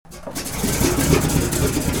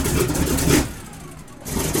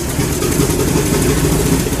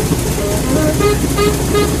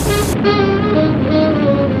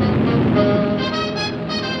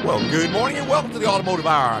the Automotive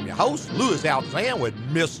Hour. I'm your host, Louis Altazan, with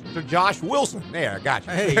Mr. Josh Wilson. There, I got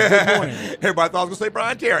you. Hey, good morning. Everybody thought I was going to say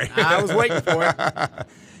Brian Terry. I was waiting for it.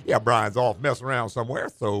 Yeah, Brian's off messing around somewhere,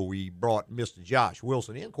 so we brought Mr. Josh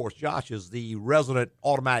Wilson in. Of course, Josh is the resident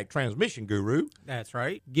automatic transmission guru. That's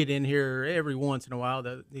right. Get in here every once in a while.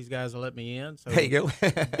 These guys will let me in. So There you go.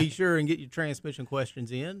 be sure and get your transmission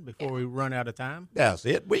questions in before we run out of time. That's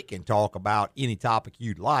it. We can talk about any topic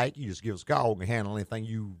you'd like. You just give us a call. We can handle anything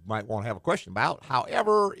you might want to have a question about.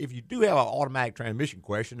 However, if you do have an automatic transmission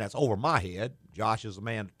question that's over my head, Josh is the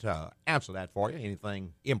man to answer that for you.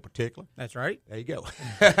 Anything in particular? That's right. There you go.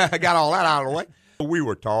 I got all that out of the way. We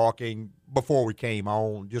were talking before we came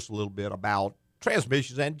on just a little bit about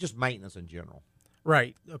transmissions and just maintenance in general.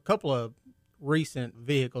 Right. A couple of recent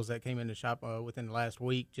vehicles that came in the shop within the last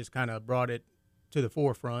week just kind of brought it to the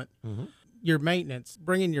forefront. Mm-hmm. Your maintenance,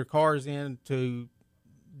 bringing your cars in to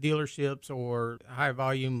dealerships or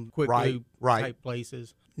high-volume, quick lube type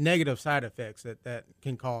places, negative side effects that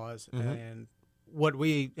can cause. Mm-hmm. And what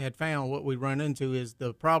we had found, what we run into is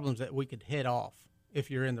the problems that we could head off if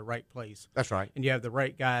you're in the right place. That's right. And you have the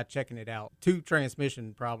right guy checking it out. 2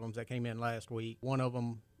 transmission problems that came in last week. One of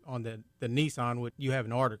them on the Nissan, you have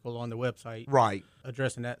an article on the website Right.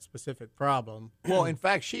 addressing that specific problem. Well, in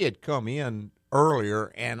fact, she had come in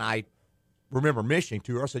earlier, and I remember mentioning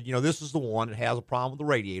to her, I said, this is the one that has a problem with the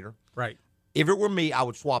radiator. Right. If it were me, I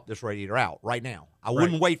would swap this radiator out right now. I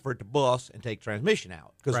wouldn't wait for it to bust and take transmission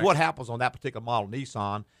out. Because what happens on that particular model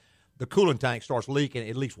Nissan, the coolant tank starts leaking.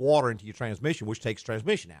 It leaks water into your transmission, which takes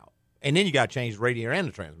transmission out. And then you got to change the radiator and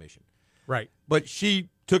the transmission. Right. But she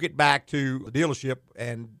took it back to the dealership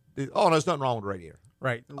and, no, there's nothing wrong with the radiator.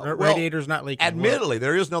 Right. The radiator's not leaking. Admittedly,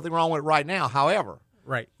 there is nothing wrong with it right now. However.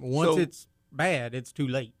 Right. Once it's bad, it's too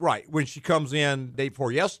late. Right. When she comes in day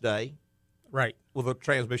before yesterday. Right. With a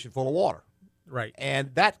transmission full of water. Right.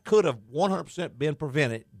 And that could have 100% been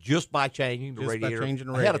prevented just by changing the radiator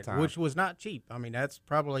ahead of time. Which was not cheap. I mean, that's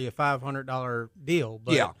probably a $500 deal.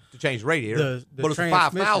 But to change the radiator. But it's a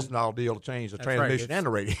 $5,000 deal to change the transmission and the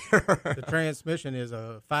radiator. The transmission is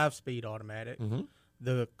a 5-speed automatic. Mm-hmm.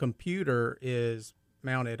 The computer is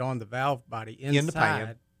mounted on the valve body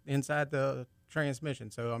inside the transmission.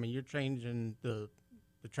 So, I mean, you're changing the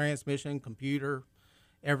transmission, computer.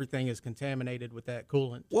 Everything is contaminated with that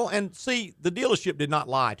coolant. Well, and see, the dealership did not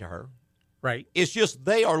lie to her. Right. It's just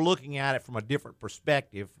they are looking at it from a different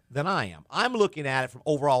perspective than I am. I'm looking at it from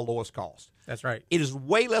overall lowest cost. That's right. It is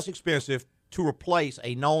way less expensive to replace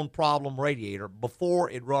a known problem radiator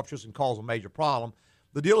before it ruptures and causes a major problem.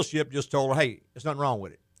 The dealership just told her, hey, there's nothing wrong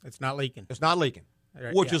with it. It's not leaking. It's not leaking,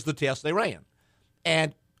 which is the test they ran.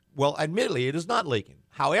 And, well, admittedly, it is not leaking.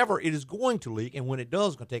 However, it is going to leak, and when it does,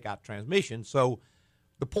 it's going to take out transmission. So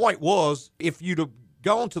the point was, if you'd have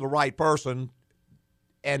gone to the right person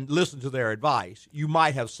and listened to their advice, you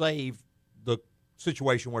might have saved the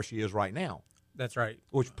situation where she is right now. That's right.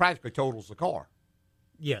 Which practically totals the car.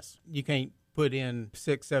 Yes. You can't put in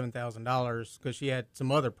 $6,000-$7,000 because she had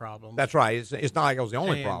some other problems. That's right. It's not like it was the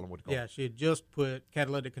only problem with the car. Yeah, she had just put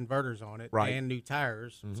catalytic converters on it and new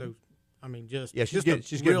tires. Mm-hmm. So, I mean,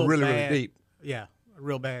 she's getting really deep. Yeah, a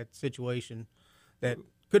real bad situation that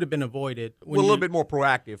could have been avoided. A little bit more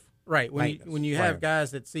proactive. Right. When you have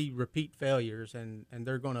guys that see repeat failures and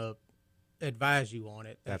they're going to advise you on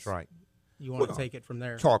it. That's right. You want to take it from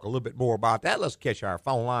there. Talk a little bit more about that. Let's catch our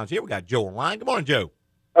phone lines here. We got Joe on the line. Good morning, Joe.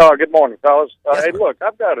 Good morning, fellas. Yes, hey, look,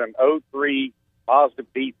 I've got an 03 Mazda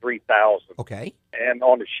B3000. Okay. And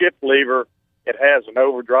on the shift lever, it has an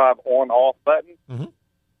overdrive on-off button. Mm-hmm.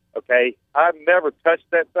 Okay. I've never touched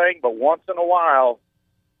that thing, but once in a while,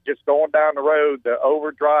 just going down the road, the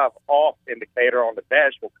overdrive off indicator on the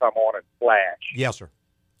dash will come on and flash. Yes, sir.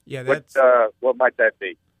 Yeah, that's what might that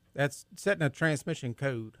be? That's setting a transmission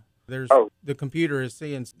code. The computer is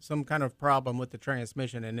seeing some kind of problem with the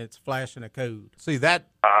transmission, and it's flashing a code. See, that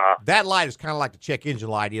light is kind of like the check engine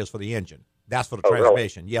light is for the engine. That's for the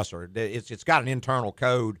transmission. Really? Yes, sir. It's got an internal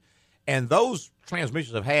code, and those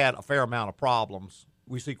transmissions have had a fair amount of problems.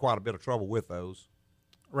 We see quite a bit of trouble with those.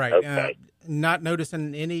 Right. Okay. Not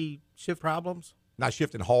noticing any shift problems? Not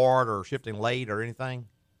shifting hard or shifting late or anything?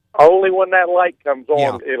 Only when that light comes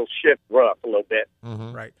on, it'll shift rough a little bit.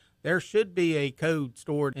 Mm-hmm. Right. There should be a code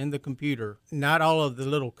stored in the computer. Not all of the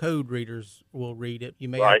little code readers will read it. You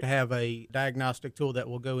may have to have a diagnostic tool that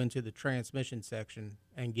will go into the transmission section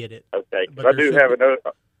and get it. Okay. But I do have an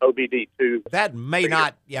OBD2. That may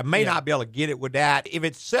not be able to get it with that. If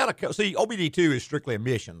it's set a code, see, OBD2 is strictly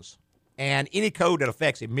emissions, and any code that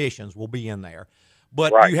affects emissions will be in there.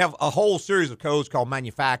 But you have a whole series of codes called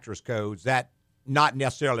manufacturer's codes that not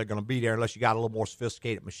necessarily going to be there unless you got a little more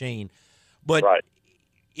sophisticated machine. But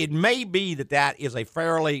it may be that is a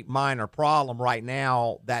fairly minor problem right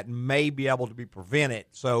now that may be able to be prevented.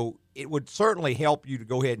 So it would certainly help you to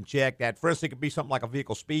go ahead and check that. For instance, it could be something like a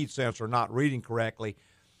vehicle speed sensor not reading correctly,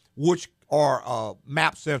 or a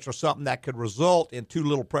map sensor, something that could result in too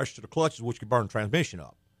little pressure to the clutches, which could burn the transmission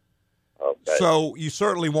up. Okay. So you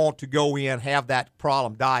certainly want to go in, have that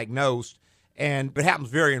problem diagnosed, and it happens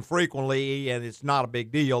very infrequently, and it's not a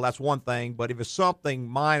big deal. That's one thing. But if it's something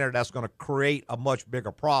minor that's going to create a much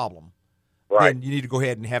bigger problem, then you need to go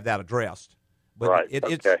ahead and have that addressed. But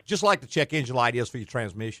it's just like the check engine light is for your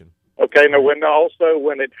transmission. Okay. Now, when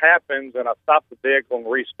it happens and I stop the vehicle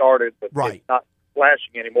and restart it, but it's not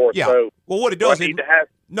flashing anymore. Yeah. So well, what it does,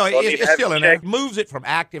 it's still in there. It moves it from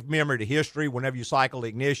active memory to history whenever you cycle the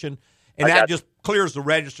ignition, and that just clears the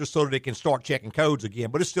register so that it can start checking codes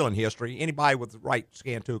again. But it's still in history. Anybody with the right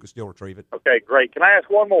scan tool can still retrieve it. Okay, great. Can I ask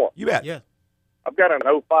one more? You bet. Yeah. I've got an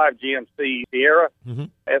 05 GMC Sierra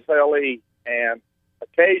SLE, and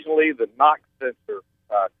occasionally the knock sensor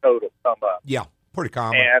code will come up. Yeah, pretty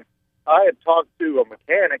common. And I had talked to a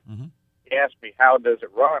mechanic. He asked me, how does it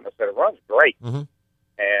run? I said, it runs great. And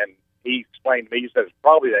he explained to me, he said, it's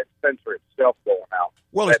probably that sensor itself going out.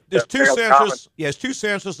 Well, there's two sensors. Common. Yeah, there's two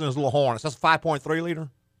sensors and there's a little harness. That's a 5.3 liter?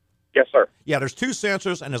 Yes, sir. Yeah, there's two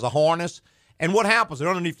sensors and there's a harness. And what happens, they're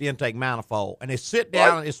underneath the intake manifold, and they sit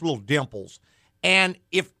down in its little dimples. And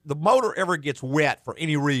if the motor ever gets wet for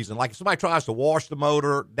any reason, like if somebody tries to wash the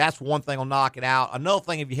motor, that's one thing will knock it out. Another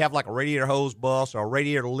thing, if you have like a radiator hose bust or a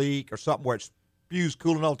radiator leak or something where it spews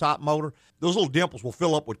coolant on top of the motor, those little dimples will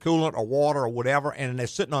fill up with coolant or water or whatever, and they're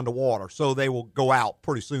sitting underwater, so they will go out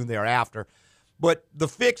pretty soon thereafter. But the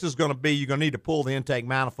fix is going to be you're going to need to pull the intake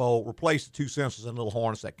manifold, replace the two sensors and a little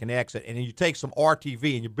harness that connects it, and then you take some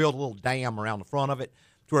RTV and you build a little dam around the front of it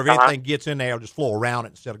to where if anything gets in there, it'll just flow around it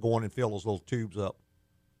instead of going and fill those little tubes up.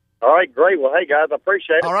 All right, great. Well, hey, guys, I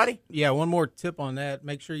appreciate it. All righty. Yeah, one more tip on that.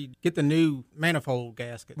 Make sure you get the new manifold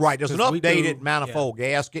gasket. Right, there's an updated manifold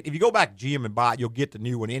gasket. If you go back to GM and buy it, you'll get the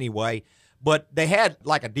new one anyway. But they had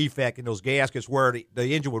like a defect in those gaskets where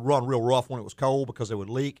the engine would run real rough when it was cold because it would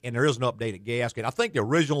leak, and there is an updated gasket. I think the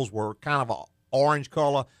originals were kind of an orange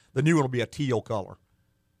color. The new one will be a teal color.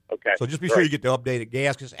 Okay. So just be sure you get the updated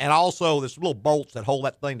gaskets. And also, there's little bolts that hold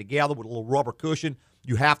that thing together with a little rubber cushion.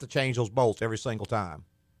 You have to change those bolts every single time.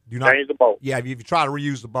 Do not change the bolts. Yeah, if you try to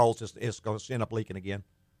reuse the bolts, it's going to end up leaking again.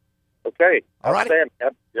 Okay. All right.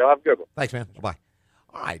 You'll have a good one. Thanks, man. Bye.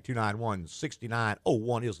 All right,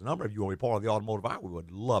 291-6901 is the number. If you want to be part of the Automotive Hour, we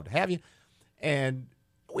would love to have you. And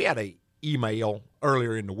we had an email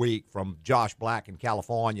earlier in the week from Josh Black in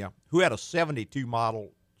California who had a 72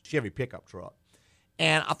 model Chevy pickup truck.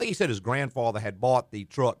 And I think he said his grandfather had bought the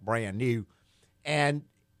truck brand new, and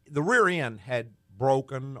the rear end had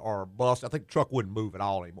broken or busted. I think the truck wouldn't move at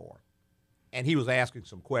all anymore. And he was asking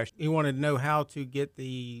some questions. He wanted to know how to get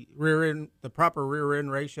the rear end, the proper rear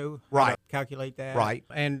end ratio. Right. Calculate that. Right.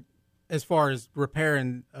 And as far as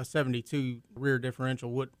repairing a 72 rear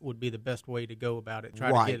differential, what would be the best way to go about it? Try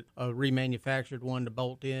to get a remanufactured one to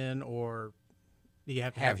bolt in, or do you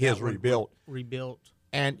have to have his rebuilt?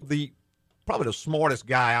 And probably the smartest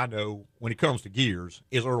guy I know when it comes to gears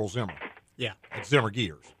is Earl Zimmer. Yeah. At Zimmer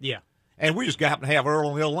Gears. Yeah. And we just happen to have Earl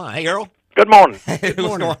on the other line. Hey, Earl. Good morning. What's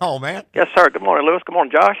going on, man? Yes, sir. Good morning, Lewis. Good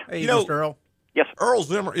morning, Josh. Hey, Mr. Earl. Yes, sir. Earl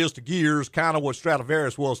Zimmer is to gears kind of what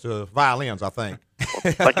Stradivarius was to violins, I think.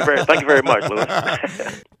 Well, thank you very much,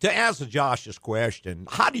 Lewis. To answer Josh's question,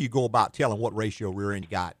 how do you go about telling what ratio rear end you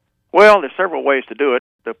got? Well, there's several ways to do it.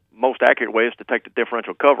 The most accurate way is to take the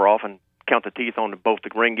differential cover off and count the teeth on both the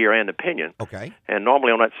ring gear and the pinion. Okay. And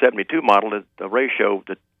normally on that 72 model, the ratio,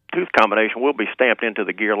 the tooth combination will be stamped into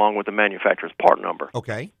the gear along with the manufacturer's part number.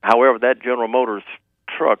 Okay. However, that General Motors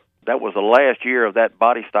truck, that was the last year of that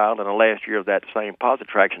body style and the last year of that same positive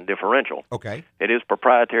traction differential. Okay. It is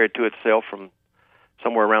proprietary to itself from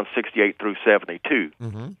somewhere around 68 through 72.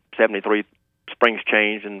 73 springs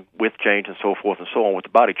change and width change and so forth and so on with the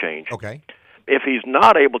body change. Okay. If he's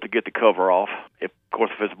not able to get the cover off, of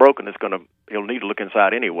course, if it's broken, he'll need to look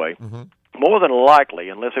inside anyway. More than likely,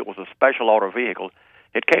 unless it was a special auto vehicle,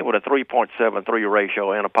 it came with a 3.73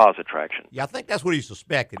 ratio and a positive traction. Yeah, I think that's what he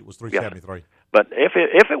suspected. It was 373. Yes. But if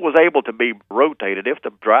it was able to be rotated, if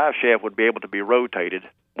the drive shaft would be able to be rotated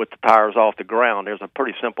with the tires off the ground, there's a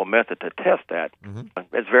pretty simple method to test that.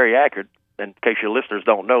 It's very accurate. In case your listeners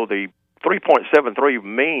don't know, the 3.73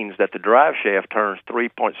 means that the drive shaft turns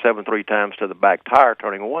 3.73 times to the back tire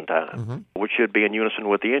turning one time, which should be in unison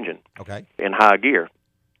with the engine in high gear.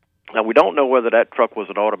 Now, we don't know whether that truck was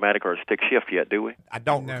an automatic or a stick shift yet, do we? I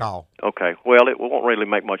don't recall. Okay. Well, it won't really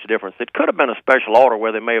make much difference. It could have been a special order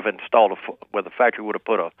where they may have installed where the factory would have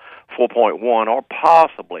put a 4.1 or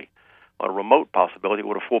possibly, on a remote possibility,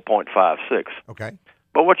 would have 4.56. Okay.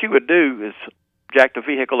 But what you would do is jack the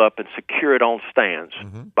vehicle up and secure it on stands,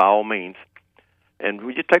 by all means. And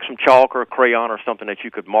we just take some chalk or a crayon or something that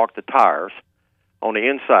you could mark the tires on the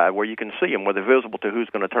inside where you can see them, where they're visible to who's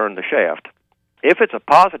going to turn the shaft. If it's a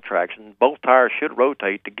positive traction, both tires should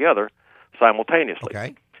rotate together simultaneously.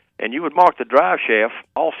 Okay. And you would mark the drive shaft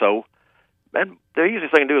also. And the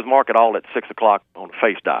easiest thing to do is mark it all at 6 o'clock on the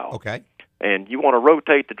face dial. Okay. And you want to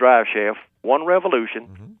rotate the drive shaft one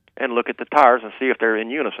revolution and look at the tires and see if they're in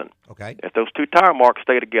unison. Okay. If those two tire marks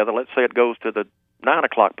stay together, let's say it goes to the 9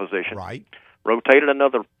 o'clock position. Right. Rotate it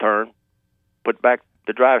another turn, put back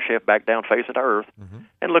the drive shaft back down facing the earth,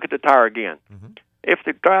 and look at the tire again. If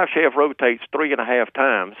the drive shaft rotates 3.5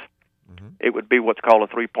 times, it would be what's called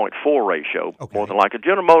a 3.4 ratio. Okay. More than likely.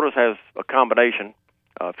 General Motors has a combination.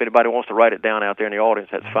 If anybody wants to write it down out there in the audience,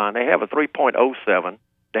 that's fine. They have a 3.07,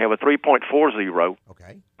 they have a 3.40,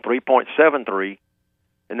 okay, 3.73,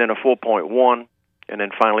 and then a 4.1, and then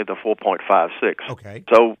finally the 4.56. Okay.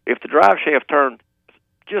 So if the drive shaft turned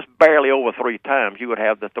just barely over 3 times, you would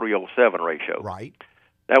have the 307 ratio. Right.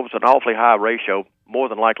 That was an awfully high ratio. More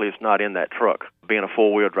than likely it's not in that truck. Being a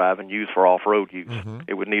four-wheel drive and used for off-road use,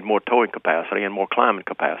 it would need more towing capacity and more climbing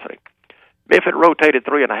capacity. If it rotated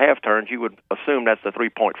 3.5 turns, you would assume that's the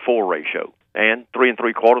 3.4 ratio. And 3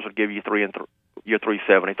 3/4 would give you your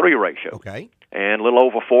 373 ratio. Okay. And a little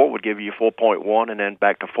over 4 would give you 4.1, and then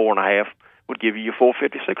back to 4.5 would give you your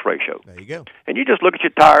 456 ratio. There you go. And you just look at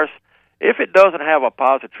your tires. If it doesn't have a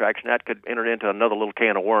positive traction, that could enter into another little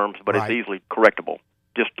can of worms, but it's easily correctable.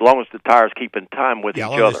 Just as long as the tires keep in time with each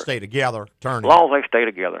other. Yeah, as long as they stay together, turning. As long as they stay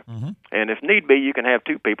together. And if need be, you can have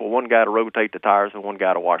 2 people, one guy to rotate the tires and one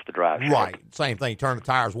guy to wash the drive shaft. Right. Same thing. Turn the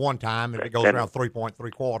tires one time, and it goes around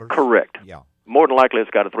 3.75. Correct. Yeah. More than likely,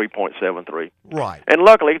 it's got a 3.73. Right. And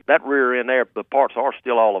luckily, that rear end there, the parts are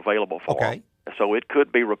still all available for Okay. them. So it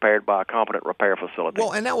could be repaired by a competent repair facility.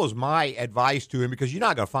 Well, and that was my advice to him, because you're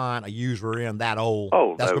not going to find a used rear end that old.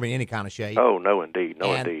 Oh, that's no. going to be any kind of shape. Oh, no, indeed.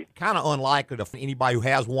 No, and indeed. Kind of unlikely to find anybody who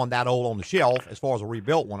has one that old on the shelf as far as a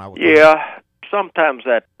rebuilt one, I would Yeah. Sometimes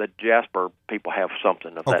the Jasper people have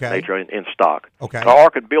something of that nature in stock. Okay. Or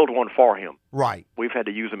could build one for him. Right. We've had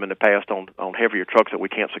to use them in the past on heavier trucks that we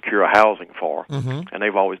can't secure a housing for, and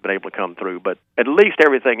they've always been able to come through. But at least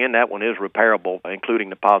everything in that one is repairable, including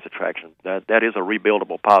the positive traction. That is a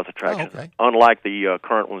rebuildable positive traction, unlike the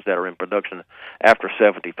current ones that are in production after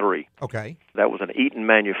 73. Okay. That was an Eaton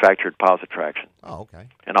manufactured positive traction. Oh, okay.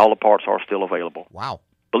 And all the parts are still available. Wow.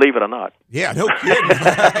 Believe it or not. Yeah, no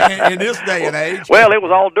kidding. in this day and age. Well, it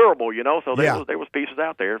was all durable, so there was pieces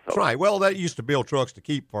out there. So. That's right. Well, they used to build trucks to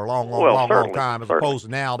keep for a long time, as opposed to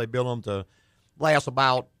now they build them to last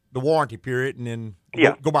about the warranty period and then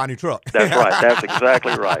go buy a new truck. That's right. That's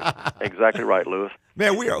exactly right. Exactly right, Lewis.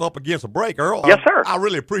 Man, we are up against a break, Earl. Yes, sir. I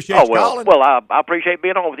really appreciate you calling. Well, I appreciate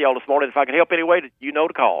being on with y'all this morning. If I can help any way, you know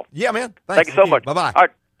to call. Yeah, man. Thank you so much. Bye-bye. All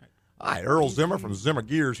right. All right, Earl Zimmer from Zimmer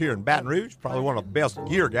Gears here in Baton Rouge. Probably one of the best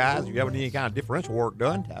gear guys. If you ever need any kind of differential work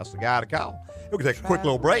done, that's the guy to call. We're going to take a quick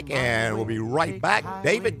little break, and we'll be right back.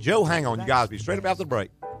 David, Joe, hang on. You guys be straight up after the break.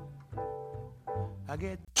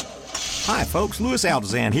 Hi, folks. Louis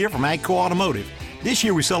Altazan here from AGCO Automotive. This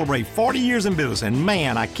year we celebrate 40 years in business, and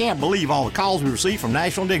man, I can't believe all the calls we receive from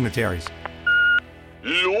national dignitaries.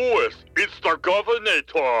 Louis, it's the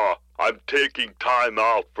Governor. I'm taking time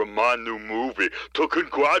out from my new movie to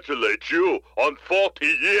congratulate you on 40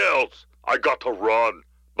 years. I got to run,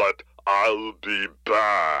 but I'll be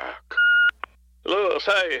back. Louis,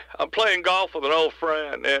 hey, I'm playing golf with an old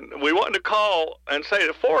friend, and we wanted to call and say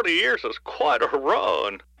that 40 years is quite a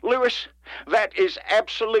run. Louis, that is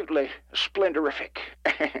absolutely splendorific.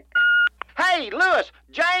 Hey, Louis,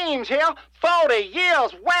 James here, 40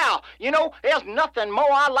 years, wow. There's nothing more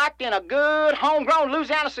I like than a good homegrown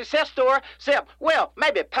Louisiana success story, except,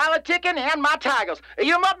 maybe politicking and my Tigers.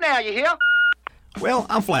 You 'em up now, you hear? Well,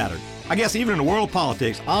 I'm flattered. I guess even in the world of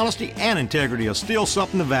politics, honesty and integrity are still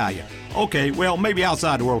something to value. Okay, well, maybe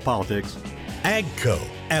outside the world of politics. AGCO.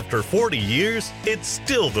 After 40 years, it's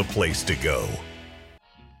still the place to go.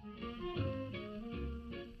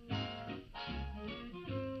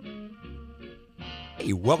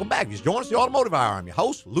 Hey, welcome back. Just join us, the Automotive Hour. I'm your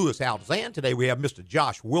host, Louis Altazan. Today we have Mr.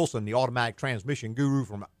 Josh Wilson, the automatic transmission guru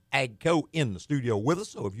from AGCO, in the studio with us.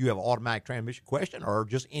 So if you have an automatic transmission question or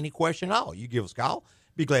just any question at all, you give us a call.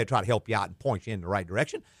 Be glad to try to help you out and point you in the right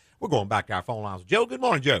direction. We're going back to our phone lines with Joe. Good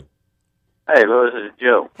morning, Joe. Hey, Louis, this is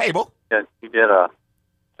Joe. Hey, boy. You did a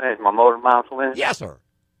Hey, my motor mount win? Yes, sir.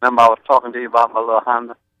 Remember I was talking to you about my little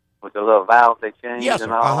Honda with the little valve they changed? Yes, sir.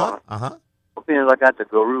 And all? Well, being as I got the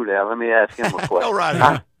guru there, let me ask him a question. Go right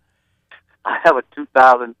ahead. I have a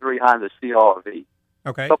 2003 Honda CR-V.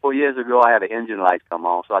 Okay. A couple of years ago, I had an engine light come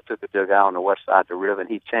on, so I took it to a guy on the west side of the river, and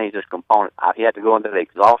he changed this component. He had to go into the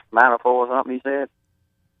exhaust manifold or something, he said.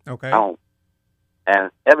 Okay. And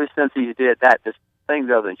ever since he did that, this thing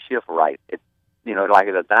doesn't shift right. It, like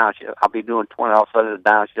it's a downshift. I'll be doing 20, all of a sudden it's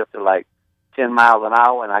downshift to like 10 miles an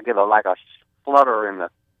hour, and I get like a flutter in the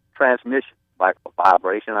transmission, like a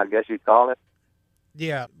vibration, I guess you'd call it.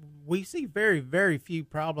 Yeah, we see very, very few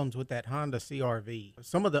problems with that Honda CR-V.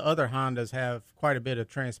 Some of the other Hondas have quite a bit of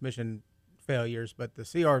transmission failures, but the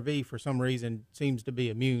CR-V, for some reason, seems to be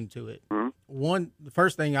immune to it. Mm-hmm. The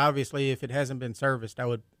first thing, obviously, if it hasn't been serviced, I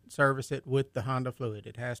would service it with the Honda fluid.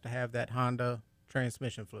 It has to have that Honda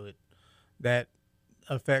transmission fluid. That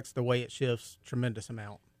affects the way it shifts tremendous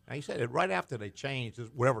amount. Now, you said it right after they changed,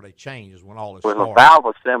 whatever they changed is when all this It was started. a valve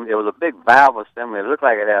assembly. It was a big valve assembly. It looked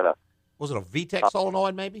like it had a... Was it a VTEC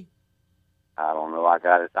solenoid, maybe? I don't know. I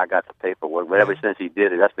got the paperwork. But ever since he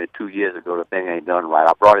did it, that's been 2 years ago, the thing ain't done right.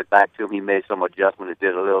 I brought it back to him. He made some adjustment. It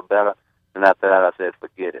did a little better. And after that, I said,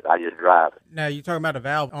 forget it. I just drive it. Now, you're talking about a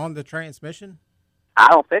valve on the transmission? I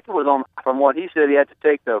don't think it was on... From what he said, he had to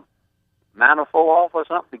take the manifold off or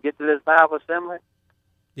something to get to this valve assembly.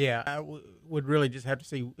 Yeah, I would really just have to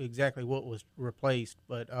see exactly what was replaced.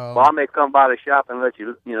 But well, I may come by the shop and let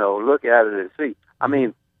you, look at it and see. I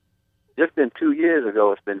mean, just been 2 years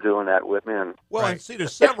ago it's been doing that with me. And and see,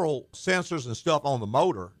 there's several sensors and stuff on the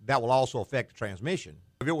motor that will also affect the transmission.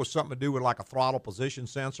 If it was something to do with like a throttle position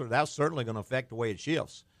sensor, that's certainly going to affect the way it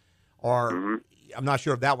shifts. Or I'm not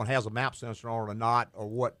sure if that one has a map sensor on it or not,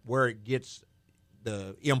 or where it gets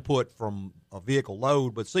the input from a vehicle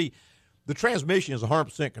load. But see, the transmission is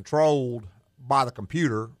 100% controlled by the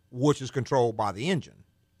computer, which is controlled by the engine.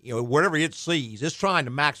 Whatever it sees, it's trying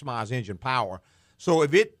to maximize engine power. So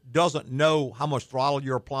if it doesn't know how much throttle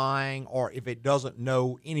you're applying, or if it doesn't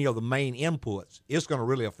know any of the main inputs, it's going to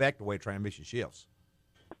really affect the way transmission shifts.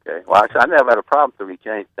 Okay. Well, I never had a problem till we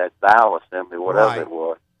changed that valve assembly, whatever it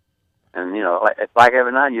was. And, it's like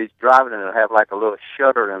every night you're driving and it'll have like a little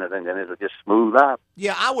shutter in it, and then it'll just smooth out.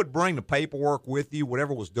 Yeah, I would bring the paperwork with you,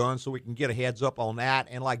 whatever was done, so we can get a heads up on that.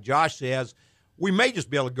 And like Josh says, we may just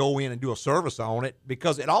be able to go in and do a service on it,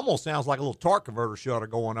 because it almost sounds like a little torque converter shutter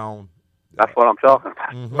going on. That's what I'm talking about.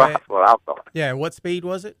 Mm-hmm. That's what I'm talking about. Yeah, what speed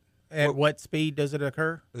was it? At what speed does it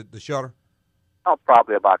occur? The shutter? Oh,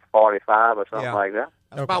 probably about 45 or something like that.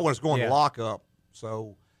 That's about when it's going to lock up.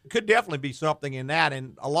 So it could definitely be something in that.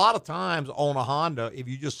 And a lot of times on a Honda, if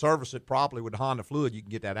you just service it properly with the Honda fluid, you can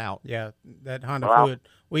get that out. Yeah, that Honda fluid.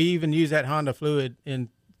 We even use that Honda fluid in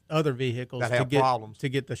other vehicles that have problems to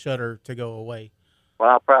get the shutter to go away. Well,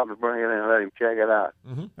 I'll probably bring it in and let him check it out.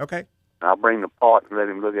 Mm-hmm. Okay. I'll bring the part and let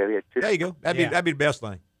him look at it too. There you go. That'd be the best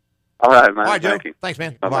thing. All right, man. All right, Joe. Thank you. Thanks,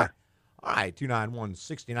 man. Bye-bye. All right,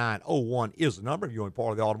 291-6901 is the number. If you want to be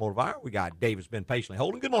part of the automotive hour, we got David's been patiently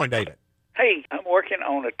holding. Good morning, David. Hey, I'm working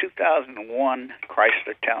on a 2001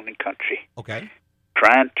 Chrysler Town & Country. Okay.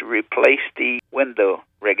 Trying to replace the window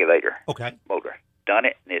regulator motor. Done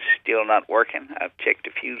it, and it's still not working. I've checked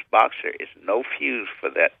the fuse box. There is no fuse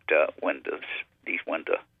for that these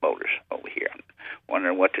window motors over here. I'm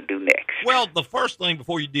wondering what to do next. Well, the first thing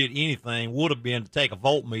before you did anything would have been to take a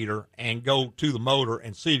voltmeter and go to the motor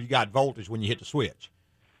and see if you got voltage when you hit the switch,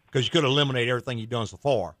 because you could eliminate everything you've done so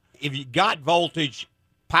far. If you got voltage,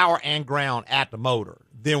 power and ground at the motor,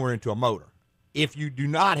 then we're into a motor. If you do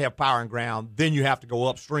not have power and ground, then you have to go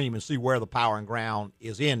upstream and see where the power and ground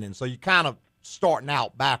is in. And so you kind of starting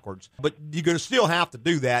out backwards. But you're going to still have to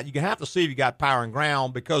do that. You're going to have to see if you got power and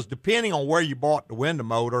ground, because depending on where you bought the window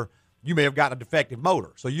motor, you may have got a defective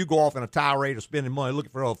motor. So you go off in a tirade of spending money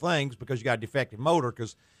looking for other things because you got a defective motor.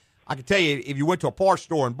 Because I can tell you, if you went to a parts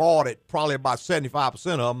store and bought it, probably about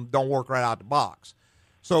 75% of them don't work right out the box.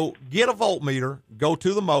 So get a voltmeter, go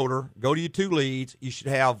to the motor, go to your two leads. You should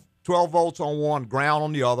have 12 volts on one, ground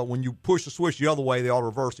on the other. When you push the switch the other way, they all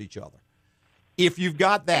reverse each other. If you've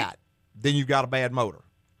got that, then you've got a bad motor.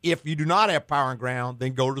 If you do not have power and ground,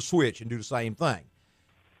 then go to the switch and do the same thing.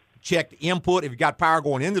 Check the input. If you got power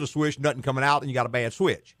going into the switch, nothing coming out, then you got a bad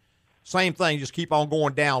switch. Same thing, just keep on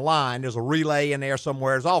going down line. There's a relay in there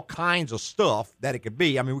somewhere. There's all kinds of stuff that it could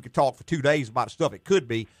be. I mean, we could talk for 2 days about the stuff it could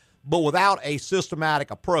be, but without a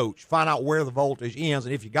systematic approach, find out where the voltage ends,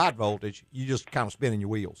 and if you got voltage, you just kind of spinning your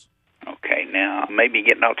wheels. Okay, now, maybe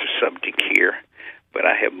getting off the subject here, but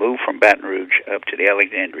I have moved from Baton Rouge up to the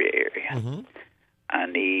Alexandria area. Mm-hmm. I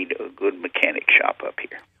need a good mechanic shop up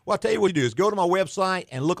here. Well, I'll tell you what you do is go to my website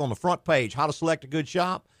and look on the front page, how to select a good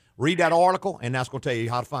shop. Read that article, and that's going to tell you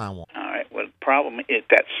how to find one. All right. Well, the problem at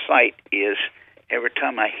that site is every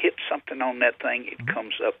time I hit something on that thing, it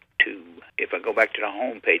comes up to, if I go back to the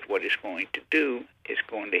home page, what it's going to do is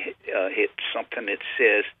going to hit something that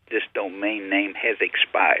says this domain name has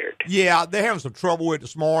expired. Yeah, they're having some trouble with it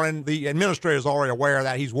this morning. The administrator is already aware of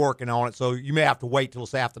that. He's working on it, so you may have to wait till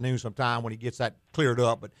this afternoon sometime when he gets that cleared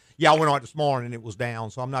up. But, yeah, I went on it this morning, and it was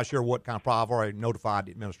down, so I'm not sure what kind of problem. I've already notified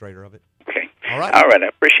the administrator of it. Okay. All right. All right. I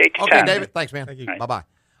appreciate your time. Okay, David. Thanks, man. Thank you. Bye-bye.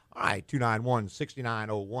 All right,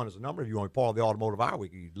 291-6901 is the number. If you want to be part of the Automotive Hour,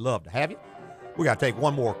 we'd love to have you. We got to take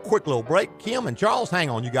one more quick little break. Kim and Charles, hang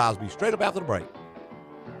on. You guys will be straight up after the break.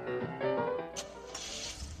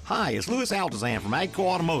 Hi, it's Louis Altazan from AGCO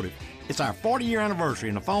Automotive. It's our 40-year anniversary,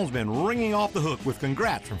 and the phone's been ringing off the hook with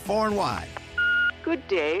congrats from far and wide. Good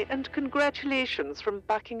day, and congratulations from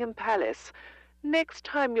Buckingham Palace. Next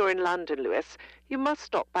time you're in London, Louis, you must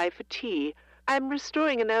stop by for tea. I'm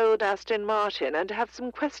restoring an old Aston Martin and have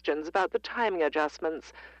some questions about the timing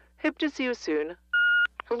adjustments. Hope to see you soon.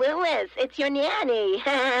 Louis, it's your nanny.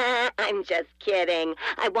 I'm just kidding.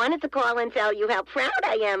 I wanted to call and tell you how proud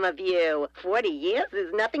I am of you. 40 years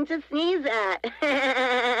is nothing to sneeze at.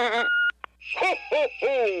 Ho, ho,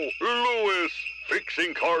 ho! Louis,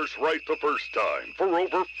 fixing cars right the first time for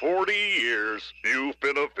over 40 years. You've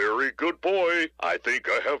been a very good boy. I think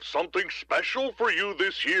I have something special for you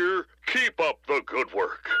this year. Keep up the good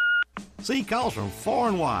work. See, calls from far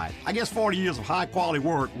and wide. I guess 40 years of high-quality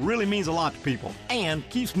work really means a lot to people and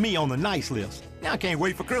keeps me on the nice list. Now I can't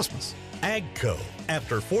wait for Christmas. AGCO.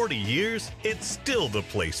 After 40 years, it's still the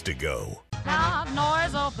place to go. Loud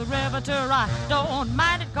noise of the river I don't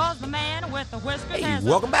mind it cause the man with the whiskers. Hey,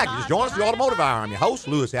 welcome back. Just join us for the Automotive Hour. I'm your host,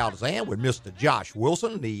 Louis Altazan, with Mr. Josh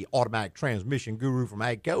Wilson, the automatic transmission guru from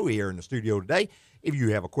AGCO, here in the studio today. If you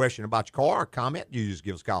have a question about your car or comment, you just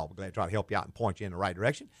give us a call. We're glad to try to help you out and point you in the right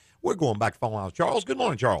direction. We're going back to phone lines. Charles, good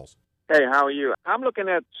morning, Charles. Hey, how are you? I'm looking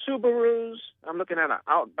at Subarus. I'm looking at an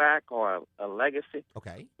Outback or a Legacy.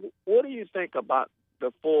 Okay. What do you think about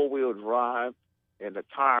the four-wheel drive and the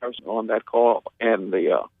tires on that car and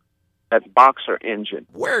the that Boxer engine?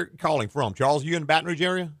 Where are you calling from, Charles? Are you in the Baton Rouge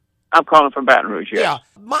area? I'm calling from Baton Rouge, yes. Yeah.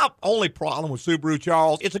 My only problem with Subaru,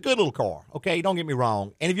 Charles, it's a good little car, okay? Don't get me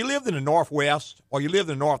wrong. And if you lived in the Northwest or you lived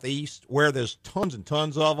in the Northeast where there's tons and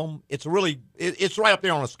tons of them, it's right up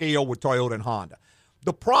there on a scale with Toyota and Honda.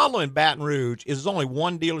 The problem in Baton Rouge is there's only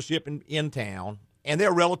one dealership in town, and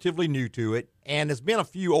they're relatively new to it. And there's been a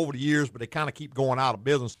few over the years, but they kind of keep going out of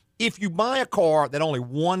business. If you buy a car that only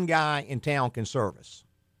one guy in town can service,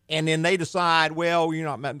 and then they decide, well, you're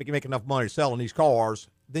not making enough money selling these cars,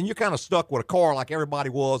 then you're kind of stuck with a car like everybody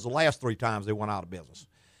was the last 3 times they went out of business.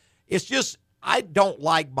 It's just, I don't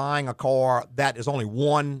like buying a car that is only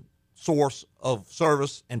one source of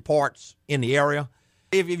service and parts in the area.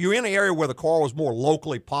 If you're in an area where the car was more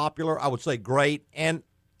locally popular, I would say great. And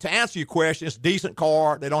to answer your question, it's a decent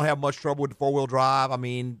car. They don't have much trouble with the four-wheel drive. I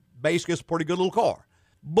mean, basically, it's a pretty good little car.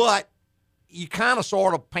 But you kind of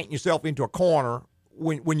sort of paint yourself into a corner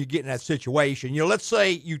when you get in that situation. You know, let's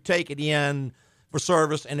say you take it in for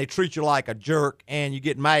service and they treat you like a jerk and you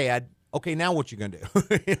get mad. Okay, now what you going to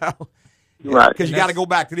do? You know? Right. Because you got to go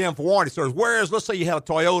back to them for warranty service. Whereas, let's say you had a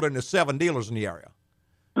Toyota and there's 7 dealers in the area.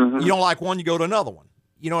 Mm-hmm. You don't like one, you go to another one.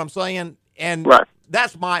 You know what I'm saying? And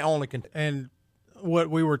that's my only And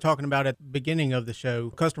what we were talking about at the beginning of the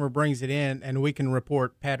show, customer brings it in and we can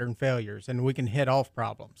report pattern failures and we can head off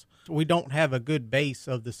problems. We don't have a good base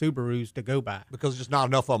of the Subarus to go by. Because there's just not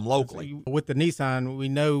enough of them locally. With the Nissan, we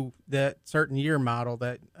know that certain year model,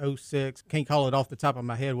 that 06, can't call it off the top of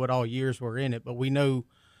my head what all years were in it, but we know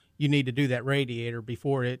you need to do that radiator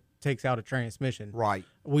before it takes out a transmission. Right.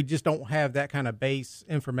 We just don't have that kind of base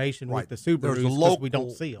information with the Subarus because we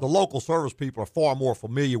don't see them. The local service people are far more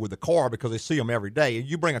familiar with the car because they see them every day.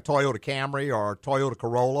 You bring a Toyota Camry or a Toyota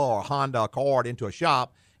Corolla or a Honda Accord into a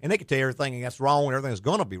shop, and they can tell you everything that's wrong and everything that's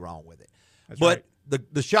going to be wrong with it. But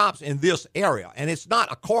the shops in this area, and it's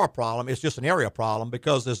not a car problem, it's just an area problem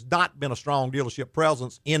because there's not been a strong dealership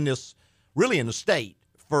presence in this, really in the state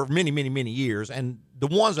for many, many, many years. And the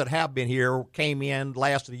ones that have been here came in,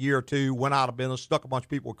 lasted a year or two, went out of business, stuck a bunch of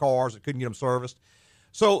people with cars that couldn't get them serviced.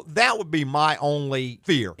 So that would be my only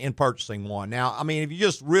fear in purchasing one. Now, I mean, if you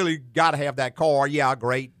just really got to have that car, yeah,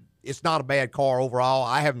 great. It's not a bad car overall.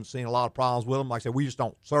 I haven't seen a lot of problems with them. Like I said, we just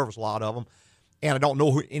don't service a lot of them. And I don't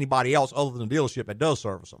know anybody else other than the dealership that does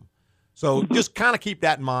service them. So just kind of keep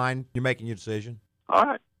that in mind. You're making your decision. All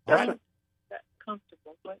right. All right. Comfortable.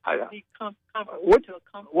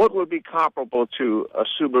 What would be comparable to a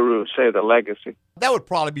Subaru, say the Legacy? That would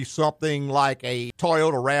probably be something like a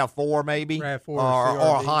Toyota RAV4 maybe. RAV4 or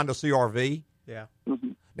a Honda CR-V. Yeah.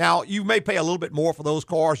 Mm-hmm. Now, you may pay a little bit more for those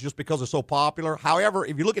cars just because they're so popular. However,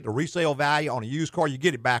 if you look at the resale value on a used car, you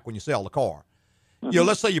get it back when you sell the car. You know,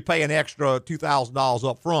 let's say you pay an extra $2,000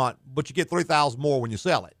 up front, but you get $3,000 more when you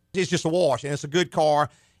sell it. It's just a wash, and it's a good car,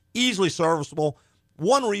 easily serviceable.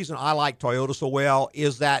 One reason I like Toyota so well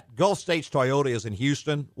is that Gulf States Toyota is in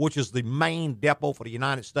Houston, which is the main depot for the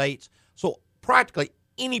United States. So practically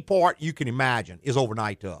any part you can imagine is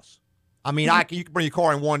overnight to us. I mean, you can bring your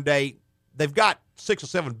car in one day. They've got 6 or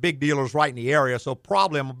 7 big dealers right in the area, so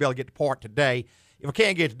probably I'm going to be able to get the part today. If I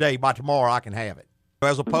can't get it today, by tomorrow I can have it.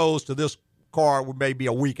 As opposed to this car would maybe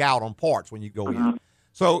a week out on parts when you go in.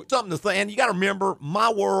 So something to think. And you got to remember,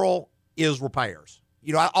 my world is repairs.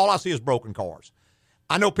 You know, all I see is broken cars.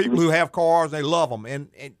 I know people who have cars, they love them,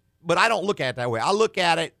 but I don't look at it that way. I look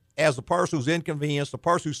at it as the person who's inconvenienced, the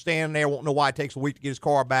person who's standing there won't know why it takes a week to get his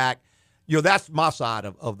car back. You know, that's my side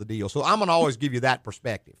of the deal. So I'm going to always give you that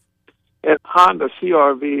perspective. And Honda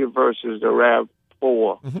CR-V versus the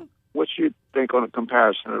RAV4, what you think on a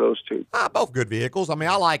comparison of those two? Both good vehicles. I mean,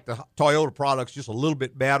 I like the Toyota products just a little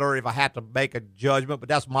bit better if I had to make a judgment, but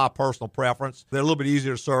that's my personal preference. They're a little bit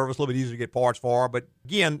easier to service, a little bit easier to get parts for. But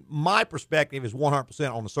again, my perspective is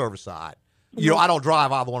 100% on the service side. You know, I don't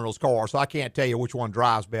drive either one of those cars, so I can't tell you which one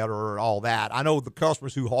drives better or all that. I know the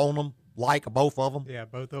customers who own them like both of them. Yeah,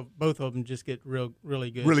 both of them just get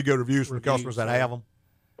really good. Really good reviews from the customers that have them.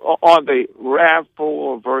 On the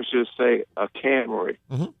RAV4 versus, say, a Camry.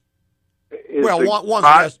 Well,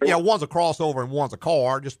 one's a crossover and one's a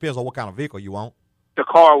car. It just depends on what kind of vehicle you want. The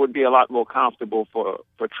car would be a lot more comfortable for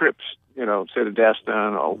trips, you know, say the Destin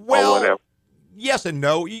or whatever. Yes and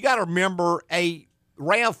no. You got to remember a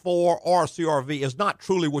RAV4 or a CR-V is not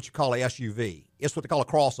truly what you call a SUV. It's what they call a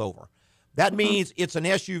crossover. That means it's an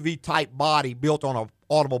SUV-type body built on an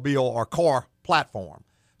automobile or car platform.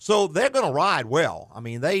 So they're going to ride well. I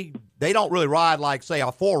mean, they don't really ride like, say, a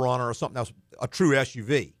 4Runner or something that's a true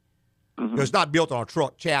SUV. It's not built on a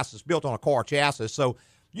truck chassis. It's built on a car chassis. So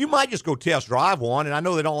you might just go test drive one, and I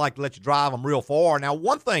know they don't like to let you drive them real far. Now,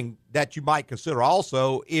 one thing that you might consider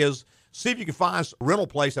also is see if you can find a rental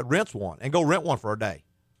place that rents one and go rent one for a day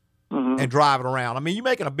and drive it around. I mean, you're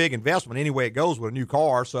making a big investment any way it goes with a new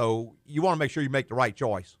car, so you want to make sure you make the right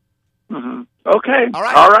choice. Okay. All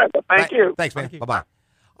right. All right. Well, thank you. Thanks, man. Bye-bye.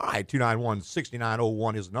 All right,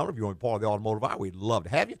 291-6901 is the number. If you want to be part of the Automotive Hour, we'd love to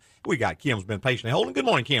have you. We got Kim's been patiently holding. Good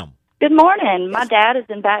morning, Kim. Good morning. My dad is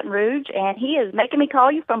in Baton Rouge, and he is making me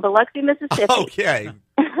call you from Biloxi, Mississippi. Okay.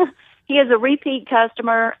 He is a repeat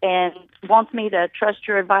customer and wants me to trust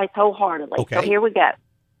your advice wholeheartedly. Okay. So here we go.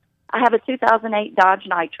 I have a 2008 Dodge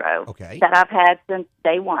Nitro that I've had since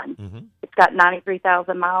day one. It's got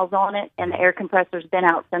 93,000 miles on it, and the air compressor's been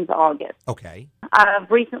out since August. Okay. I've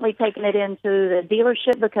recently taken it into the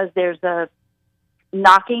dealership because there's a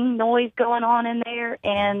knocking noise going on in there,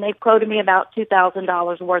 and they've quoted me about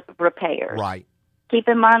 $2,000 worth of repairs. Right. Keep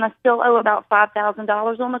in mind, I still owe about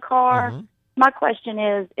 $5,000 on the car. My question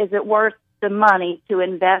is it worth the money to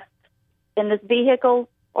invest in this vehicle,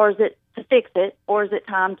 or is it to fix it, or is it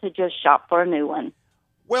time to just shop for a new one?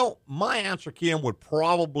 Well, my answer, Kim, would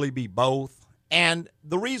probably be both. And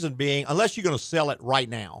the reason being, unless you're going to sell it right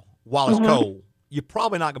now while it's cold, you're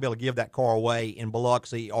probably not going to be able to give that car away in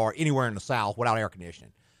Biloxi or anywhere in the South without air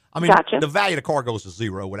conditioning. I mean, the value of the car goes to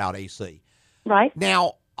zero without AC. Right.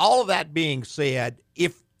 Now, all of that being said,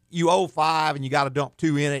 if you owe $5 and you got to dump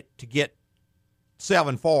 $2 in it to get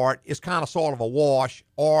 $7 for it, it's kind of sort of a wash,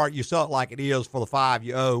 or you sell it like it is for the $5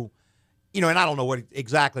 you owe. You know, and I don't know what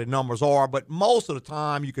exactly the numbers are, but most of the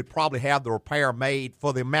time you could probably have the repair made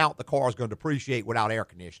for the amount the car is going to depreciate without air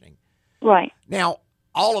conditioning. Right. Now,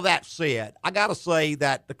 all of that said, I got to say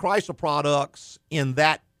that the Chrysler products in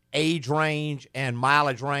that age range and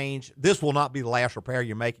mileage range, this will not be the last repair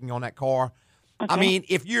you're making on that car. I mean,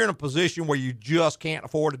 if you're in a position where you just can't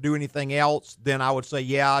afford to do anything else, then I would say,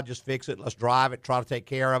 yeah, just fix it. Let's drive it, try to take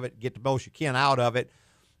care of it, get the most you can out of it.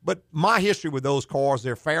 But my history with those cars,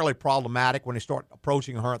 they're fairly problematic when they start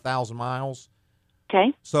approaching 100,000 miles.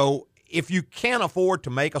 Okay. So if you can't afford to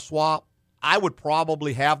make a swap, I would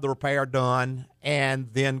probably have the repair done and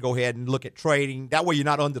then go ahead and look at trading. That way you're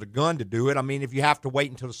not under the gun to do it. I mean, if you have to wait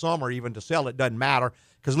until the summer even to sell it, doesn't matter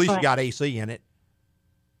because at least you got AC in it.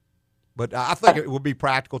 But I think it would be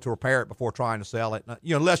practical to repair it before trying to sell it.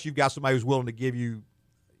 You know, unless you've got somebody who's willing to give you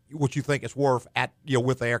what you think it's worth at, you know,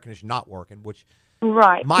 with the air conditioning not working, which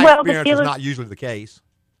my experience is not usually the case.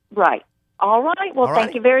 Right. All right. Well,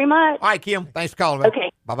 thank you very much. All right, Kim. Thanks for calling me.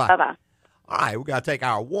 Okay. Bye-bye. Bye-bye. All right, we got to take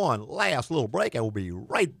our one last little break, and we'll be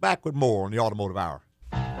right back with more on the Automotive Hour.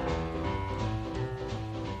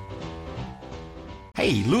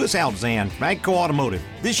 Hey, Louis Altazan from AGCO Automotive.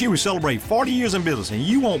 This year we celebrate 40 years in business, and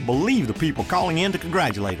you won't believe the people calling in to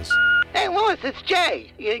congratulate us. Hey, Louis, it's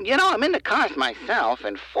Jay. You know, I'm into cars myself,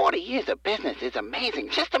 and 40 years of business is amazing,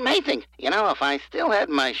 just amazing. You know, if I still had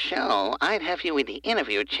my show, I'd have you in the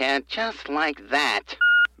interview chair just like that.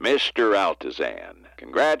 Mr. Altazan,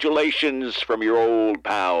 congratulations from your old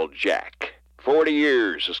pal Jack. 40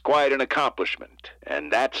 years is quite an accomplishment,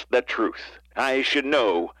 and that's the truth. I should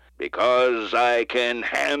know, because I can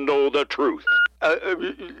handle the truth.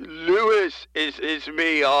 Louis, it's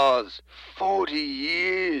me, Oz. 40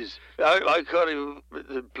 years. I got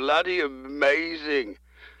it bloody amazing.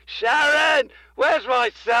 Sharon, where's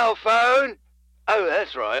my cell phone? Oh,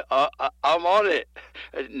 that's right. I'm on it.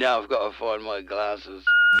 Now I've got to find my glasses.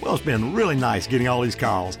 Well, it's been really nice getting all these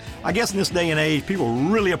calls. I guess in this day and age, people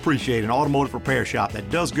really appreciate an automotive repair shop that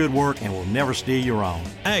does good work and will never steer you wrong.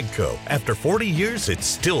 AGCO. After 40 years, it's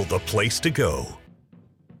still the place to go.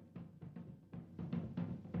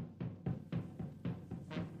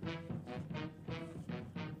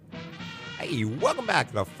 Hey, welcome back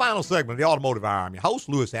to the final segment of the Automotive Hour. I'm your host,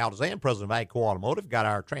 Louis Altazan, president of AGCO Automotive. Got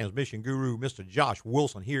our transmission guru, Mr. Josh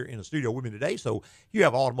Wilson, here in the studio with me today. So if you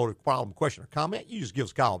have an automotive problem, question, or comment, you just give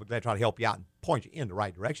us a call. We're glad to try to help you out and point you in the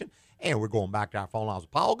right direction. And we're going back to our phone lines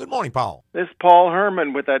with Paul. Good morning, Paul. This is Paul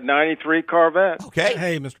Herman with that 93 Corvette. Okay.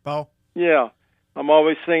 Hey, Mr. Paul. Yeah. I'm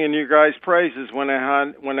always singing your guys' praises when I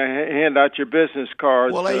hand out your business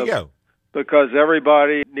cards. Well, there you go. Because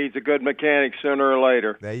everybody needs a good mechanic sooner or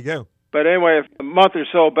later. There you go. But anyway, a month or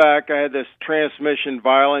so back, I had this transmission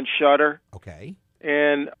violent shudder. Okay.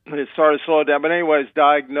 And it started to slow down. But anyway, it was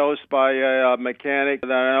diagnosed by a mechanic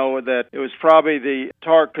that I know that it was probably the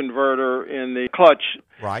torque converter in the clutch.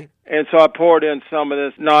 Right. And so I poured in some of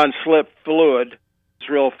this non-slip fluid. It's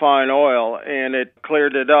real fine oil, and it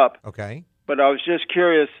cleared it up. Okay. But I was just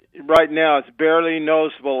curious, right now it's barely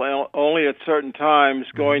noticeable, only at certain times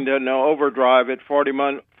going to overdrive at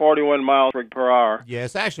 41 miles per hour. Yeah,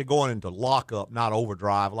 it's actually going into lockup, not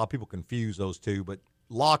overdrive. A lot of people confuse those two, but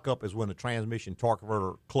lockup is when the transmission torque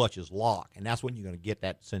converter clutch is locked, and that's when you're going to get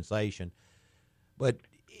that sensation. But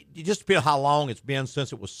it just depends how long it's been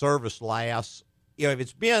since it was serviced last. You know, if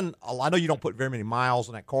it's been, I know you don't put very many miles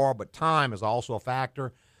in that car, but time is also a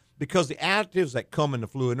factor. Because the additives that come in the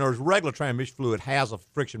fluid, and there's regular transmission fluid has a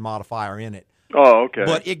friction modifier in it. Oh, okay.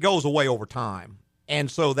 But it goes away over time.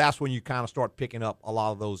 And so that's when you kind of start picking up a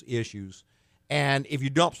lot of those issues. And if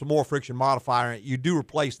you dump some more friction modifier in it, you do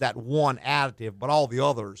replace that one additive, but all the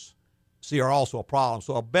others, are also a problem.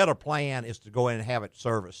 So a better plan is to go in and have it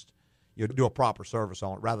serviced. You do a proper service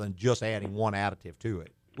on it rather than just adding one additive to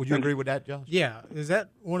it. Would you agree with that, Josh? Yeah. Is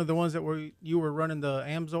that one of the ones that you were running the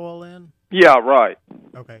AMSOIL in? Yeah, right.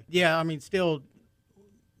 Okay. Yeah, I mean, still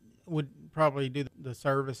would probably do the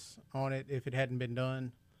service on it if it hadn't been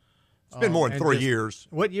done. It's been more than 3 years.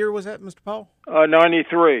 What year was that, Mr. Paul?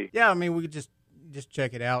 93. Yeah, I mean, we could just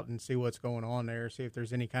check it out and see what's going on there, see if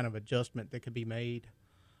there's any kind of adjustment that could be made.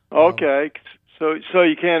 Okay. So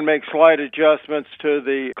you can make slight adjustments to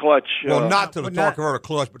the clutch. Well, not to the torque converter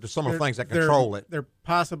clutch, but to some of the things that control it. There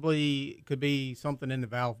possibly could be something in the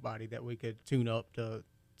valve body that we could tune up to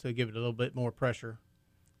give it a little bit more pressure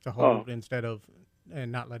to hold instead of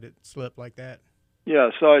and not let it slip like that. Yeah,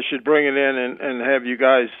 so I should bring it in and have you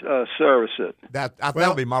guys service it. That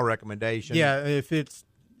would be my recommendation. Yeah,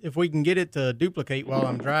 if we can get it to duplicate while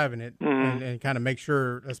I'm driving it and kind of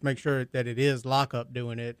let's make sure that it is lockup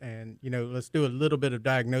doing it, and let's do a little bit of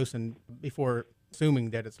diagnosing before assuming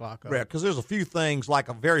that it's lockup. Yeah, because there's a few things like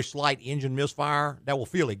a very slight engine misfire that will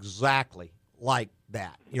feel exactly like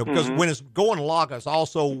that. Because when it's going lockup, it's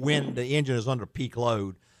also when the engine is under peak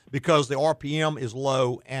load because the RPM is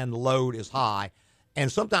low and the load is high. And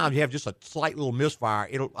sometimes you have just a slight little misfire.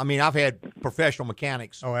 I've had professional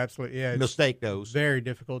mechanics mistake those. Very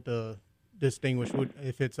difficult to distinguish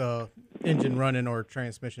if it's a engine running or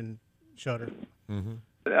transmission shutter. Mm-hmm.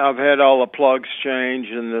 I've had all the plugs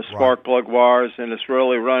changed and the spark plug wires, and it's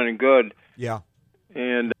really running good. Yeah.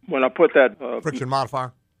 And when I put that friction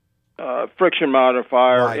modifier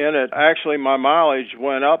in it, actually my mileage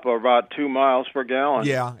went up about 2 miles per gallon.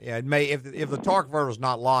 Yeah. It may if the torque converter is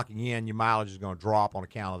not locking in, your mileage is going to drop on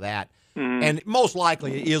account of that. Mm-hmm. And most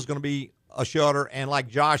likely it is going to be a shutter. And like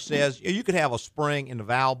Josh says, you could have a spring in the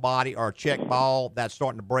valve body or a check ball that's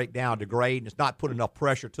starting to break down, degrade, and it's not putting enough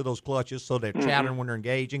pressure to those clutches, so they're chattering when they're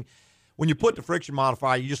engaging. When you put the friction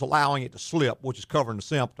modifier, you're just allowing it to slip, which is covering the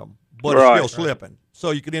symptom, but it's still slipping. So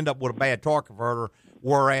you could end up with a bad torque converter.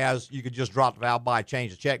 Whereas you could just drop the valve body, change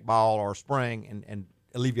the check ball or a spring, and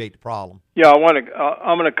alleviate the problem. Yeah, I'm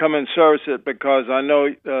going to come and service it because I know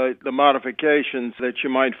the modifications that you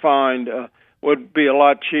might find would be a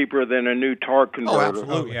lot cheaper than a new torque converter. Oh,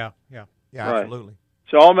 absolutely. Yeah, right. Absolutely.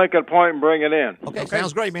 So I'll make a point and bring it in. Okay,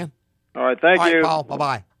 sounds great, man. All right, thank you. Paul,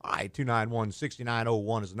 bye-bye. All right,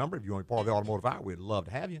 291-6901 is the number. If you want to be part of the automotive hour, we'd love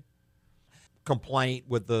to have you. Complaint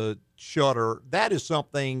with the shutter, that is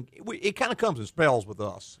something, it kind of comes in spells with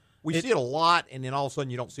us. We see it a lot, and then all of a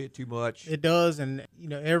sudden you don't see it too much. It does, and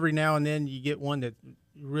every now and then you get one that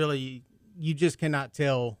really you just cannot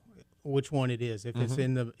tell which one it is, if it's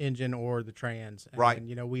in the engine or the trans. Right.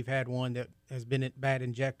 And, we've had one that has been at bad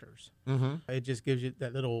injectors. It just gives you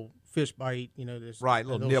that little fish bite, this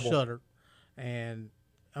little nibble. shutter. And,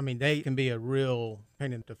 they can be a real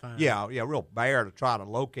pain in the find. Yeah, real bear to try to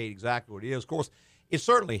locate exactly what it is. Of course, it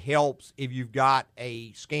certainly helps if you've got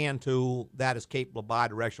a scan tool that is capable of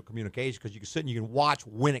bidirectional communication, because you can sit and you can watch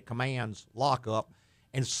when it commands lockup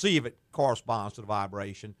and see if it corresponds to the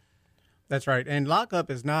vibration. That's right. And lockup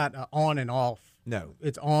is not on and off. No.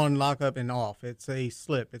 It's on, lockup, and off. It's a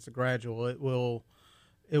slip. It's a gradual. It will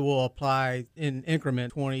apply in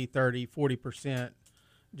increment 20, 30, 40%,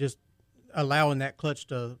 just allowing that clutch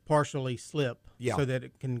to partially slip so that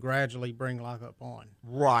it can gradually bring lockup on.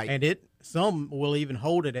 Right. And some will even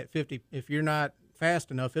hold it at 50. If you're not fast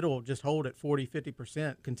enough, it'll just hold at 40,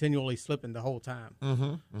 50%, continually slipping the whole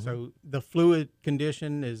time. So the fluid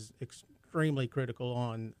condition is extremely critical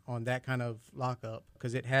on that kind of lockup,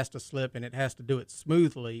 because it has to slip and it has to do it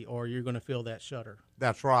smoothly, or you're going to feel that shudder.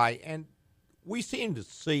 That's right. And we seem to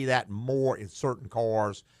see that more in certain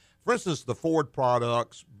cars. For instance, the Ford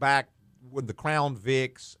products back with the Crown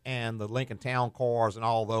Vics and the Lincoln Town cars and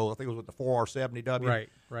all those, I think it was with the 4R70W.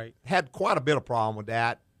 Right. Had quite a bit of problem with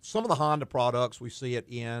that. Some of the Honda products we see it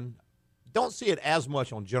in. Don't see it as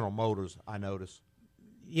much on General Motors, I notice.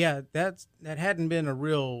 Yeah, that hadn't been a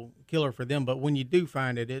real killer for them, but when you do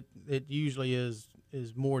find it, it usually is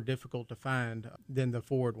more difficult to find than the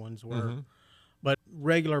Ford ones were. But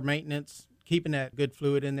regular maintenance, keeping that good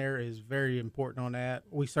fluid in there is very important on that.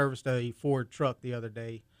 We serviced a Ford truck the other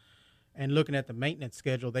day, and looking at the maintenance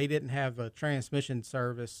schedule, they didn't have a transmission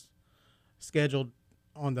service scheduled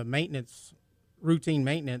on the routine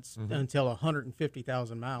maintenance until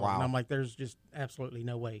 150,000 miles. Wow. And I'm like, there's just absolutely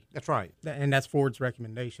no way. That's right. And that's Ford's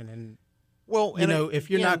recommendation. And well, if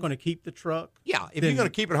you're not going to keep the truck, if you're going to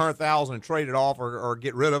keep it 100,000 and trade it off or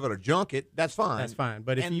get rid of it or junk it, that's fine. That's fine.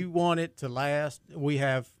 But if you want it to last, we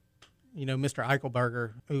have, Mr.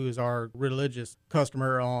 Eichelberger, who is our religious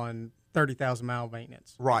customer on 30,000 mile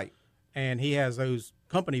maintenance. Right. And he has those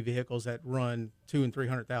company vehicles that run 200,000 and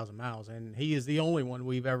 300,000 miles, and he is the only one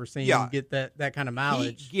we've ever seen get that kind of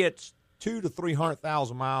mileage. He gets 200,000 to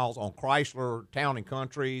 300,000 miles on Chrysler Town and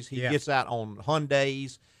Countries. He gets that on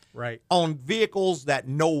Hyundais. Right. On vehicles that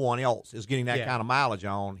no one else is getting that kind of mileage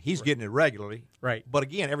on, he's getting it regularly. Right. But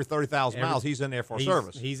again, every 30,000 miles, he's in there for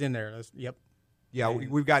service. He's in there. Yep. Yeah,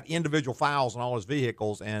 we've got individual files on all his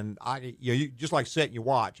vehicles, and you just like setting your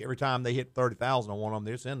watch. Every time they hit 30,000 on one of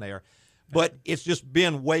them, it's in there. But it's just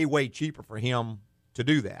been way, way cheaper for him to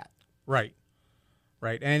do that. Right.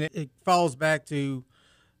 And it falls back to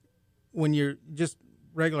when you're just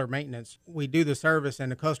regular maintenance. We do the service,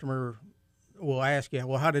 and the customer will ask you,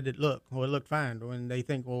 well, how did it look? Well, it looked fine. When they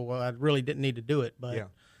think, well, I really didn't need to do it. But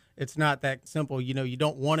it's not that simple. You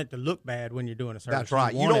don't want it to look bad when you're doing a service. That's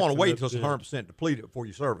right. You don't want to wait until it's 100% depleted before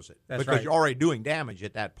you service it. That's because right. you're already doing damage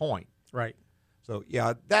at that point. Right. So,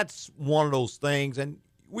 that's one of those things. And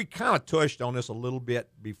we kind of touched on this a little bit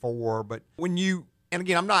before, but and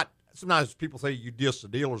again, sometimes people say you diss the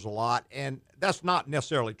dealers a lot, and that's not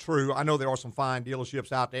necessarily true. I know there are some fine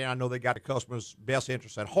dealerships out there. I know they got the customer's best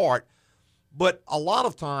interest at heart, but a lot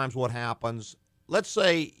of times what happens, let's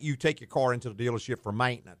say you take your car into the dealership for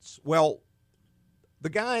maintenance. Well, the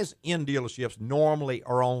guys in dealerships normally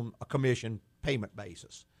are on a commission payment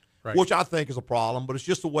basis, which I think is a problem, but it's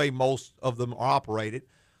just the way most of them are operated.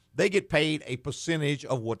 They get paid a percentage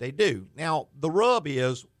of what they do. Now, the rub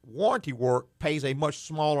is warranty work pays a much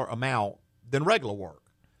smaller amount than regular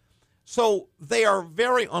work. So they are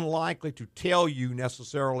very unlikely to tell you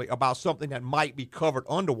necessarily about something that might be covered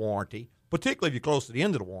under warranty, particularly if you're close to the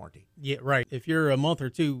end of the warranty. Yeah, right. If you're a month or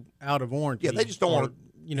two out of warranty. Yeah, they just don't want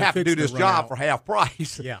to have to do this job for half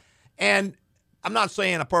price. Yeah. And I'm not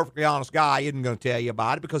saying a perfectly honest guy isn't going to tell you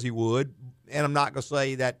about it, because he would. And I'm not going to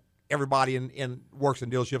say that everybody in works in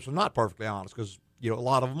dealerships are not perfectly honest, because a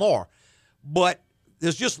lot of them are. But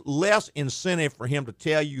there's just less incentive for him to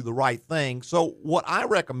tell you the right thing. So what I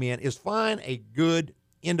recommend is find a good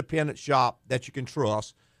independent shop that you can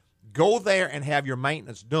trust. Go there and have your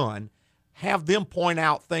maintenance done. Have them point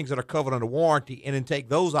out things that are covered under warranty, and then take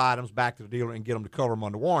those items back to the dealer and get them to cover them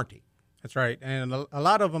under warranty. That's right. And a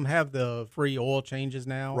lot of them have the free oil changes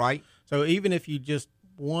now. Right. So even if you just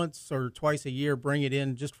once or twice a year bring it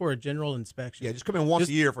in just for a general inspection. Yeah, just come in once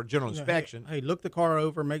a year for a general inspection. Hey, look the car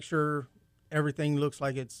over, make sure everything looks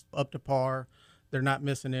like it's up to par. They're not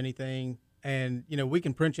missing anything. And, we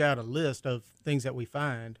can print you out a list of things that we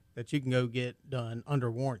find that you can go get done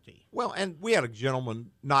under warranty. Well, and we had a gentleman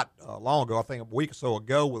not long ago, I think a week or so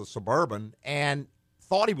ago, with a Suburban, and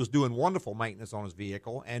thought he was doing wonderful maintenance on his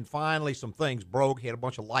vehicle, and finally some things broke. He had a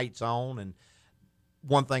bunch of lights on and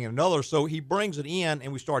one thing and another. So he brings it in,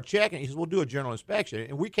 and we start checking. He says, we'll do a general inspection.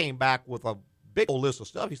 And we came back with a big old list of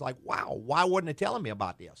stuff. He's like, wow, why wasn't he telling me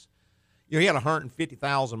about this? He had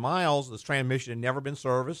 150,000 miles. This transmission had never been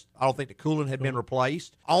serviced. I don't think the coolant had been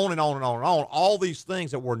replaced. On and on and on and on. All these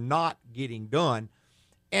things that were not getting done.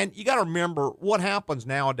 And you got to remember, what happens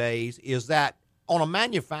nowadays is that on a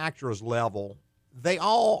manufacturer's level, they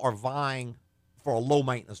all are vying for a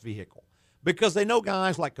low-maintenance vehicle because they know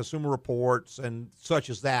guys like Consumer Reports and such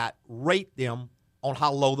as that rate them on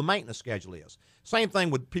how low the maintenance schedule is. Same thing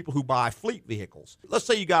with people who buy fleet vehicles. Let's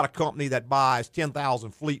say you got a company that buys 10,000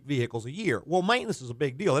 fleet vehicles a year. Well, maintenance is a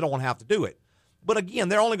big deal. They don't want to have to do it. But again,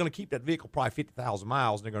 they're only going to keep that vehicle probably 50,000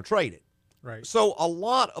 miles, and they're going to trade it. Right. So a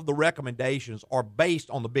lot of the recommendations are based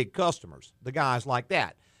on the big customers, the guys like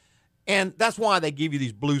that. And that's why they give you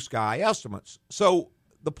these blue sky estimates. So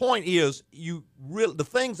the point is, the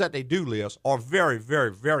things that they do list are very,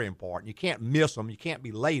 very, very important. You can't miss them. You can't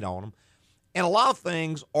be late on them. And a lot of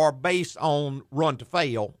things are based on run to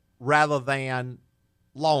fail rather than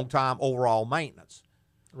long-time overall maintenance.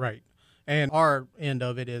 Right. And our end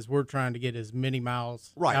of it is we're trying to get as many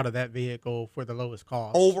miles out of that vehicle for the lowest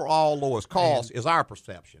cost. Overall lowest cost is our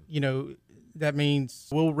perception. That means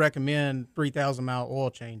we'll recommend 3,000-mile oil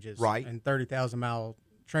changes and 30,000-mile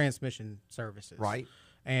transmission services. Right.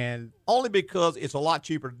 And only because it's a lot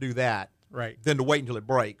cheaper to do that than to wait until it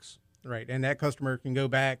breaks. Right. And that customer can go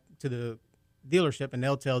back to the dealership and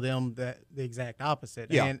they'll tell them that the exact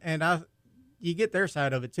opposite. Yeah. And you get their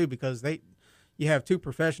side of it too, because you have two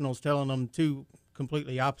professionals telling them two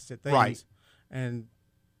completely opposite things. Right. And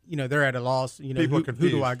they're at a loss, who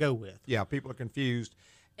do I go with? Yeah, people are confused.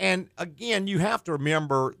 And again, you have to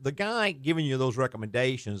remember the guy giving you those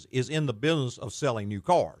recommendations is in the business of selling new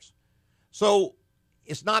cars. So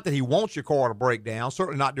it's not that he wants your car to break down,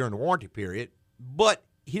 certainly not during the warranty period, but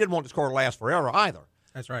he didn't want this car to last forever either.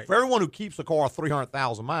 That's right. For everyone who keeps a car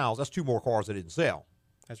 300,000 miles, that's two more cars that didn't sell.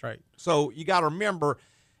 That's right. So you got to remember,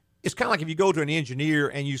 it's kind of like if you go to an engineer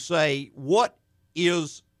and you say,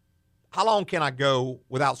 how long can I go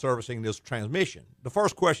without servicing this transmission? The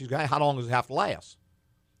first question is, how long does it have to last?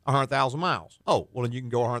 100,000 miles. Oh, well, then you can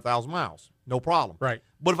go 100,000 miles. No problem. Right.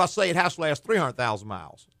 But if I say it has to last 300,000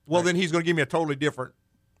 miles, well, then he's going to give me a totally different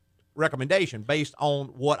recommendation based on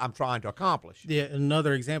what I'm trying to accomplish. Yeah,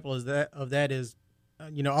 another example of that is,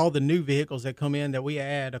 all the new vehicles that come in that we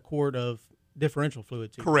add a quart of differential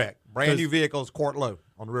fluid to. Correct. Brand new vehicles, quart low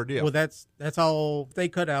on the rear diff. Well, that's all. If they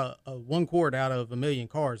cut out 1 quart out of 1 million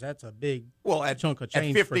cars, that's a big chunk of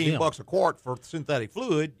change at for them. $15 a quart for synthetic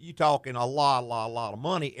fluid, you're talking a lot of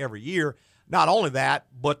money every year. Not only that,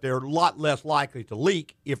 but they're a lot less likely to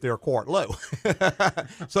leak if they're a quart low.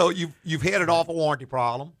 So you've headed off a warranty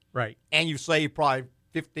problem. Right. And you've saved probably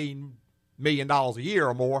 $15 million a year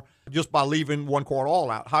or more just by leaving 1 quart oil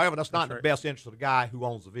out. However, that's not in the best interest of the guy who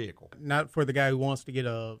owns the vehicle. Not for the guy who wants to get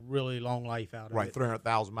a really long life out of it. Right,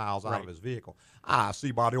 300,000 miles out of his vehicle. I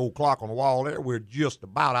see by the old clock on the wall there, we're just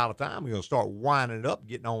about out of time. We're going to start winding it up,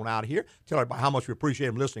 getting on out of here. Tell everybody how much we appreciate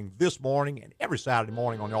them listening this morning and every Saturday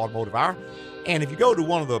morning on the Automotive Hour. And if you go to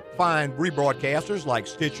one of the fine rebroadcasters like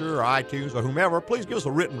Stitcher or iTunes or whomever, please give us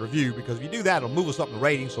a written review, because if you do that, it'll move us up in the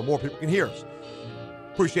ratings so more people can hear us.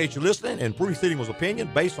 Appreciate you listening, and preceding was opinion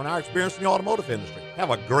based on our experience in the automotive industry. Have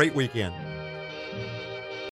a great weekend.